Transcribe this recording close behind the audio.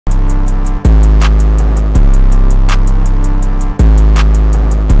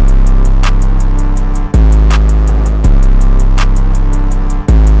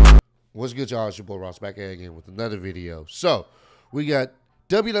good, y'all? It's your boy Ross back again with another video. So, we got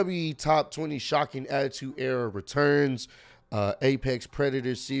WWE Top 20 Shocking Attitude Era returns. Apex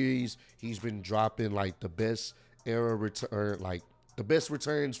Predator series. He's been dropping like the best era return, like the best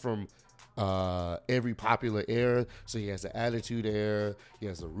returns from every popular era. So he has the Attitude Era, he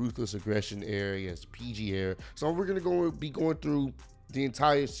has the Ruthless Aggression Era, he has the PG Era. So we're gonna be going through the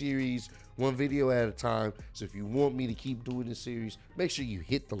entire series, one video at a time. So if you want me to keep doing this series, make sure you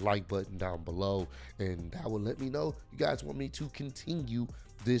hit the like button down below, and that will let me know you guys want me to continue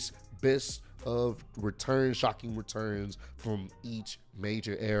this best of returns, shocking returns from each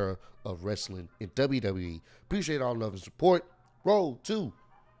major era of wrestling in WWE. Appreciate all love and support. Roll to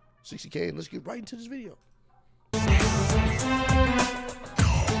 60K, and let's get right into this video.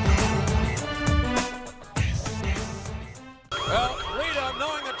 Well, Lita,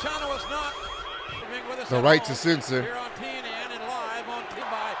 knowing that Chano is not with us, the right to censor. Here on TNN and live on TV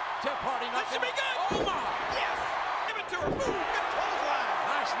by Jeff Hardy. That should be good. Oh my! Yes! Give it to her. Boom! Good clothesline.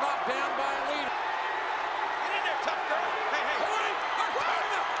 Nice knockdown by Lita. Get in there, tough girl. Hey, hey. All right,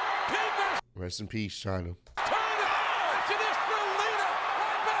 China. Rest in peace, China. She just threw Lita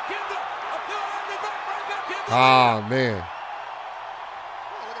right back into. Right back into. Ah, man.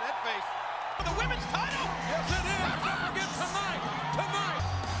 Oh, look at that face. The women's title. Yes, it is. Again tonight.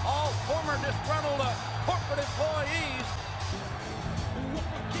 All former disgruntled corporate employees.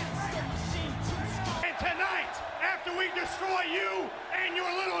 And tonight, after we destroy you and your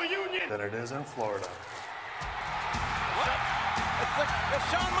little union, than it is in Florida. What?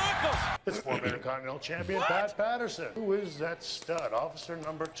 It's Shawn Michaels. It's former Intercontinental Champion Pat Patterson. Who is that stud? Officer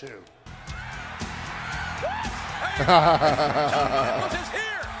number 2. Hey, Michaels is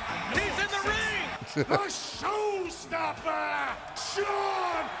here. He's in the ring. the showstopper,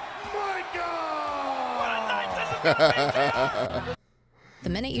 Shawn Michaels. What a night this is gonna be. The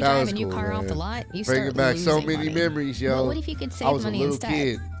minute you That drive was a new cool, car off man. the lot, you Bringing start back so losing many money. memories, yo. Well, what if you could I save was a money little instead?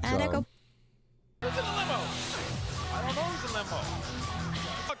 kid, How'd that so. go? Who's in the limo? I don't know who's in the limo.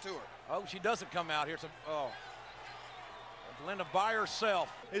 Talk to her. Oh, she doesn't come out here. So, Linda by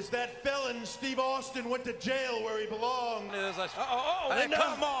herself. Is that felon Steve Austin went to jail where he belonged? Hey, Linda,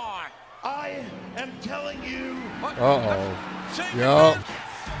 come on. I am telling you. What? Uh-oh. Shake Yup. it,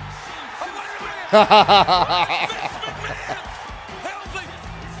 Helsley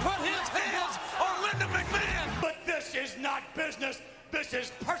put his hands on Linda McMahon. But this is not business. This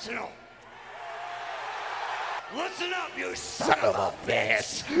is personal. Listen up, you son of a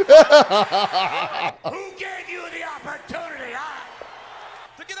bitch. Who gave you the opportunity, huh?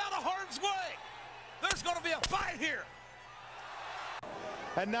 To get out of harm's way. There's going to be a fight here.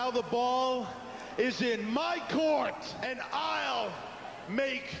 And now the ball is in my court, and I'll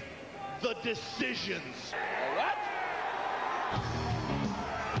make the decisions. What?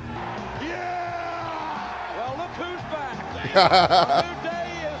 Yeah! Well, look who's back. A new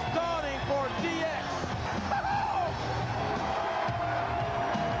day is dawning for DX.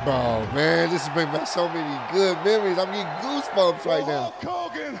 Oh, man, this is bringing back so many good memories. I'm getting goosebumps right now.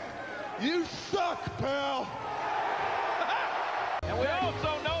 Hulk Hogan, you suck, pal. And we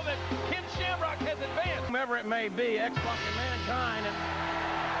also know that Ken Shamrock has advanced. Whomever it may be, X-Pac and Mankind. And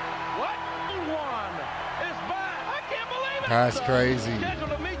what? One is back. I can't believe it. That's crazy. Scheduled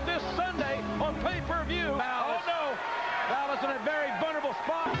to meet this Sunday on pay-per-view. Oh, no. Dallas in a very vulnerable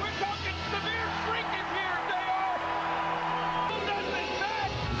spot. We're talking severe shrinkage here, JR.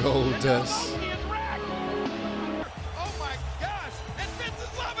 Gold dust. Oh, my gosh. And Vince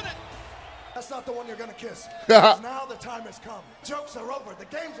is loving it. That's not the one you're gonna kiss. Because now the time has come. Jokes are over. The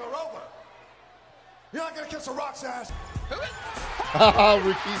games are over. You're not gonna kiss a Rock's ass.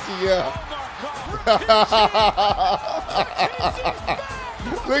 Rikishi, yeah.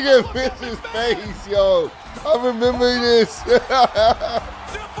 Look at Vince's face, yo. I remember this. Wait a minute!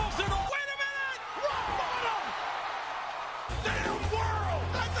 Rock bottom! Damn world!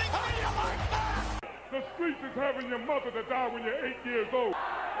 I think I like that! The streets is having your mother that died when you're 8 years old.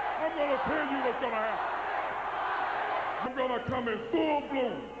 I'm gonna tell you what's gonna happen. I'm gonna come in full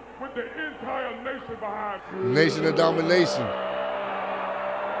bloom with the entire nation behind me. Nation of Domination.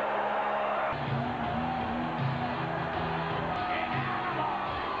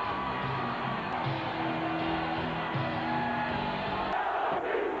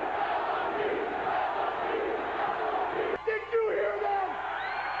 Did you hear them?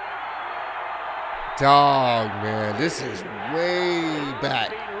 Dog, man, this is way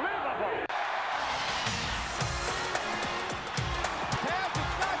back.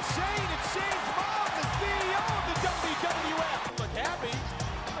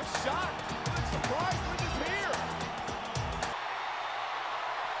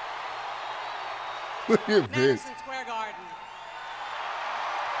 Look at Vince. Madison Square Garden.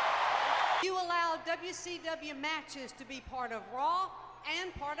 You allow WCW matches to be part of Raw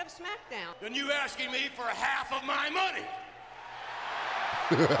and part of SmackDown. Then you asking me for half of my money.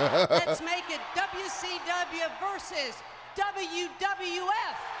 Let's make it WCW versus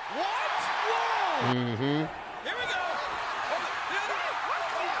WWF. What? Whoa! Mm-hmm. Here we go.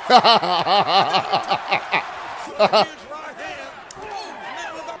 Huge right hand. Oh,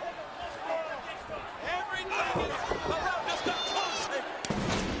 man, with everything is about just a close.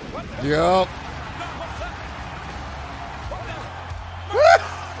 Yup.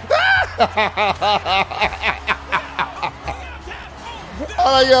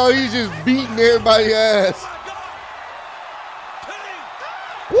 Oh, yo, he's just beating everybody's ass.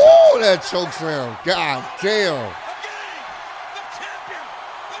 Woo, that choke slam. God damn.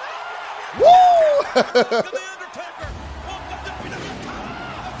 Woo!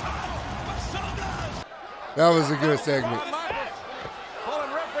 That was a good segment.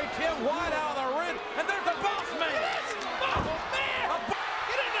 Pulling referee Tim White out of the ring, and there's the boss man. Boss man!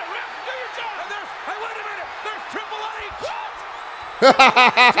 Get in there, ref. Do your job. And there's, hey, wait a minute. There's Triple H. What?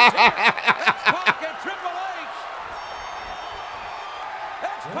 X-Pac and Triple H.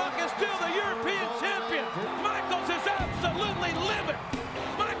 X-Pac is still the European champion. Michaels is absolutely livid.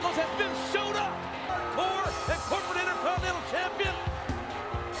 Michaels has been showed up. Poor and corporate intercontinental champion.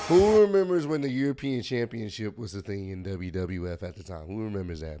 Who remembers when the European Championship was the thing in WWF at the time? Who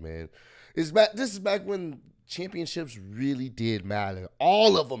remembers that, man? This is back when championships really did matter.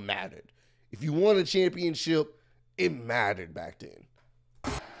 All of them mattered. If you won a championship, it mattered back then.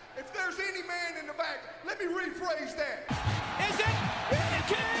 If there's any man in the back, let me rephrase that. Is it?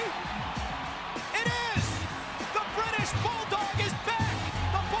 Okay. It is. The British Bulldog is back.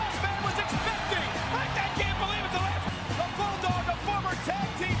 The boss man was expecting. I can't believe it's the last. The Bulldog, a former tag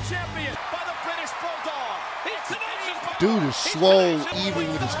team champion by the British Bulldog. He's tenacious. Dude is swole even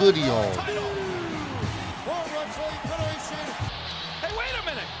with his hoodie on. Hey, wait a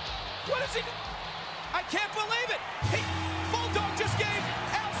minute. What is he? I can't believe it. Bulldog just gave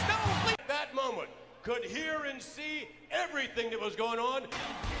Al Snow. That moment, could hear and see everything that was going on.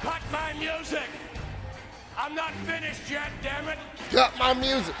 Cut my music. I'm not finished yet, damn it. Got my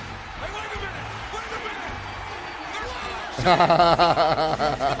music. Hey, wait a minute. Wait a minute.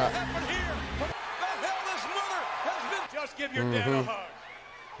 Happened here. The hell this mother has been. Just give your dad a hug.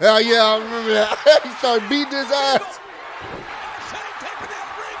 Hell yeah, I remember that. He started beating his ass. Shane taking down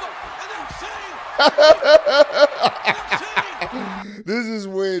Regal, and then Shane. This is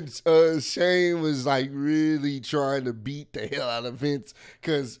when Shane was like really trying to beat the hell out of Vince,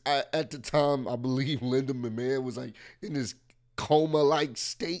 because at the time I believe Linda McMahon was like in this coma-like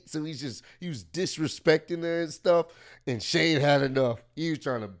state, so he was disrespecting her and stuff, and Shane had enough. He was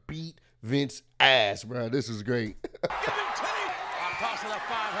trying to beat Vince's ass, bro. This is great. I'm tossing a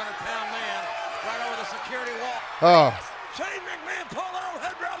 500-pound man right over the security wall. Oh, Shane McMahon pulled out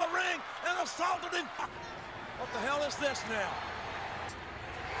head around the ring and assaulted him. What the hell is this now?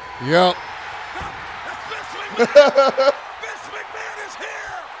 yep. That's Vince McMahon. Vince McMahon is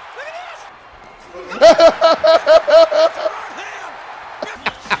here. Look at this. That's a right hand.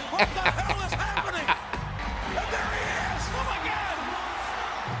 What the hell is happening? And there he is. Oh my God.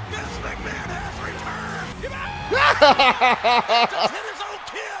 Vince McMahon has returned. Give out. Just hit his own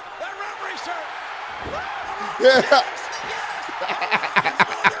kid. That referee shirt. Yeah.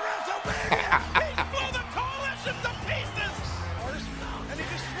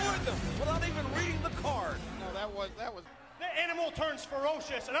 The animal turns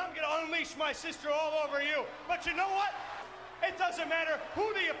ferocious, and I'm going to unleash my sister all over you. But you know what? It doesn't matter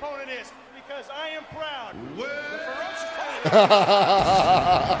who the opponent is, because I am proud.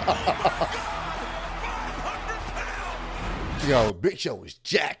 Yo, Big Show was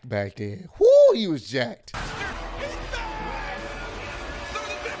jacked back then. Whoo, he was jacked.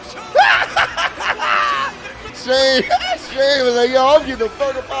 Shane was like, yo, I'm getting the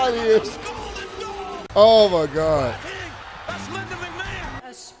fuck up out of here. Oh my God.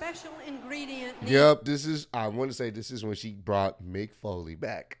 A special ingredient. Yep, I want to say this is when she brought Mick Foley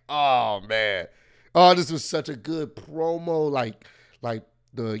back. Oh man. Oh, this was such a good promo. Like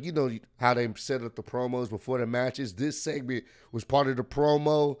the, how they set up the promos before the matches. This segment was part of the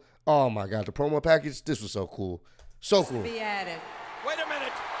promo. Oh my God, the promo package. This was so cool. So cool. Be added. Wait a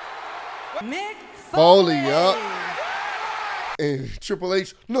minute. Mick Foley, Foley. yup. And Triple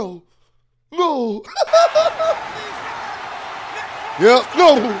H, no. Yep,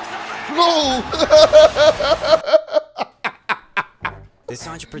 no. This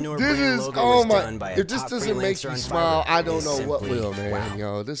entrepreneur This brand is, logo oh was my, done by a if this top doesn't make freelancer you on smile, Fiverr. I It don't is know what simply will, man. wow.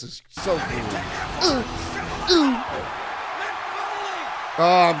 Yo, this is so cool.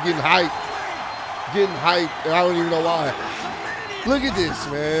 Oh, I'm getting hyped. Getting hyped. And I don't even know why. Look at this,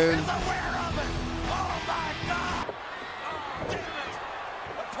 man.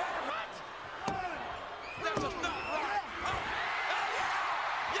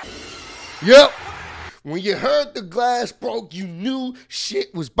 Yep. When you heard the glass broke, you knew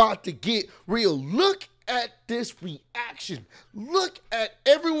shit was about to get real. Look at this reaction. Look at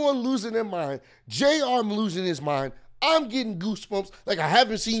everyone losing their mind. JR losing his mind. I'm getting goosebumps like I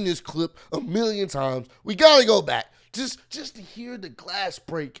haven't seen this clip a million times. We gotta go back. Just to hear the glass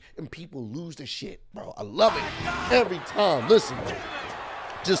break and people lose their shit, bro. I love it every time. Listen.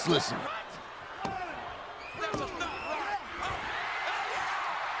 Just listen.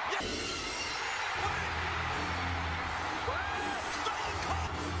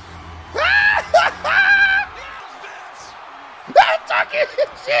 I'm talking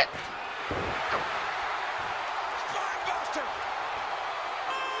shit.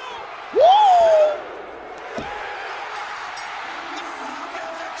 Woo!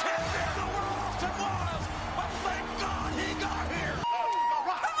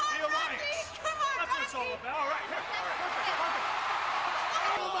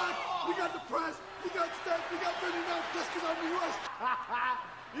 We got the press, we got Steph, we got Benny Knight just because I'm the US.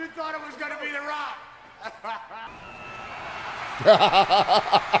 You thought it was going to be The Rock.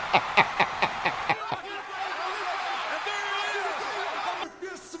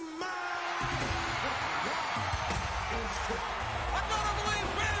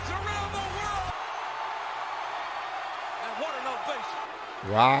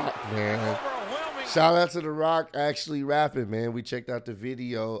 Rock, man. Shout out to The Rock actually rapping, man. We checked out the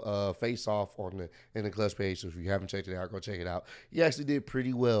video Face Off on in the Clutch page. So if you haven't checked it out, go check it out. He actually did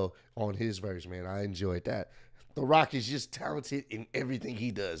pretty well on his verse, man. I enjoyed that. The Rock is just talented in everything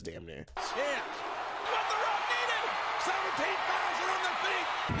he does, damn near. What The Rock needed! 17,000 on their feet!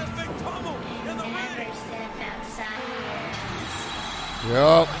 This big pummel in the ring!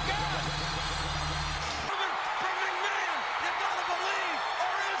 Yup.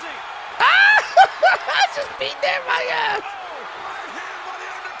 Just beat that my ass.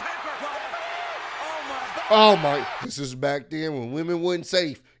 Oh my! This is back then when women wasn't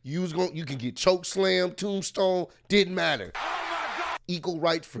safe. You can get choke slam, tombstone, didn't matter. Equal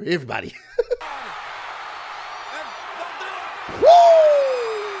rights for everybody. Woo!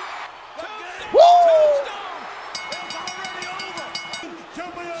 Woo!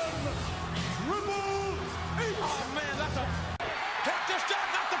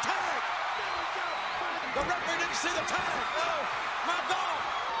 The referee didn't see the tag. Oh, my God.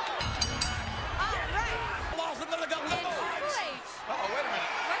 All right. Lost another gun. Oh, wait a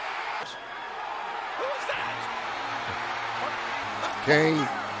minute. Who was that? Kane.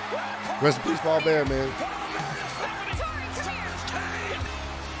 Rest in peace, Paul Bear, man.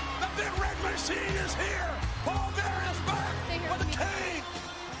 The big red machine is here. Paul Bear is back with a cane.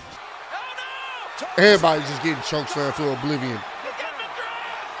 Oh, no. Everybody just getting choke slammed to oblivion.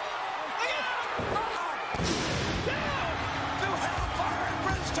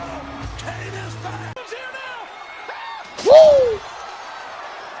 Woo!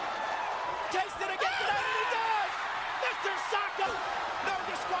 Taste it again, and he does! Mr. Socko! No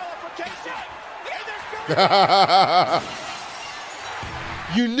disqualification!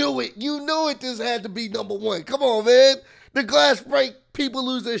 You knew it. You knew it. This had to be number one. Come on, man. The glass break. People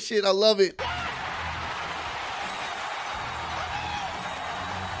lose their shit. I love it.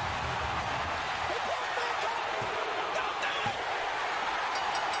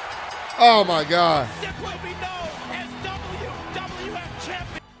 Oh, my God.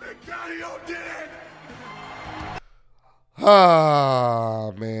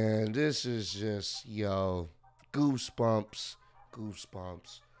 Ah, man, this is just, yo, goosebumps,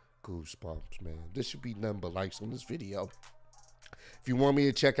 man. This should be nothing but likes on this video. If you want me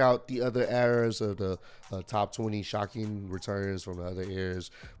to check out the other eras of the top 20 shocking returns from the other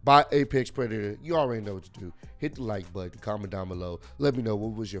eras by Apex Predator, you already know what to do. Hit the like button, comment down below. Let me know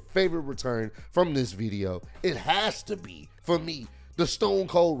what was your favorite return from this video. It has to be, for me, the Stone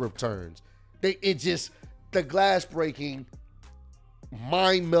Cold returns. The glass breaking,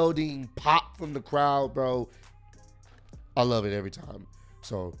 mind melding pop from the crowd, bro. I love it every time.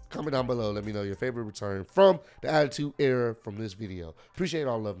 So comment down below. Let me know your favorite return from the Attitude Era from this video. Appreciate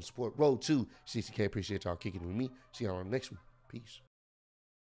all love and support. Road to 60K. Appreciate y'all kicking with me. See y'all on the next one. Peace.